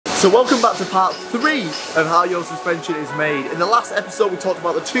So welcome back to part 3 of how your suspension is made. In the last episode we talked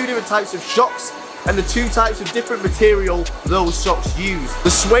about the 2 different types of shocks and the 2 types of different material those shocks use.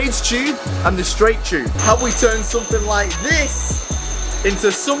 The suede tube and the straight tube. How we turn something like this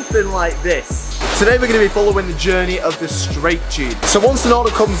into something like this. Today we're going to be following the journey of the straight tube. So once an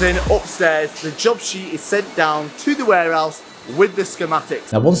order comes in upstairs, the job sheet is sent down to the warehouse with the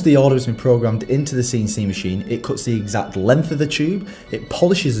schematics. Now once the order has been programmed into the CNC machine, it cuts the exact length of the tube, it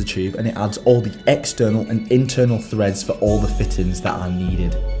polishes the tube, and it adds all the external and internal threads for all the fittings that are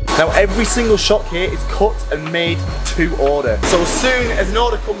needed. Now every single shock here is cut and made to order. So as soon as an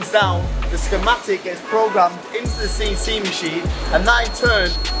order comes down, the schematic gets programmed into the CNC machine, and that in turn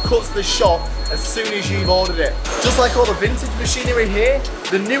cuts the shock as soon as you've ordered it. Just like all the vintage machinery here,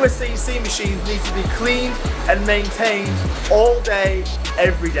 the newer CNC machines need to be cleaned and maintained all day,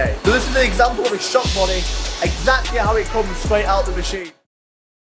 every day. So this is an example of a shock body, exactly how it comes straight out the machine.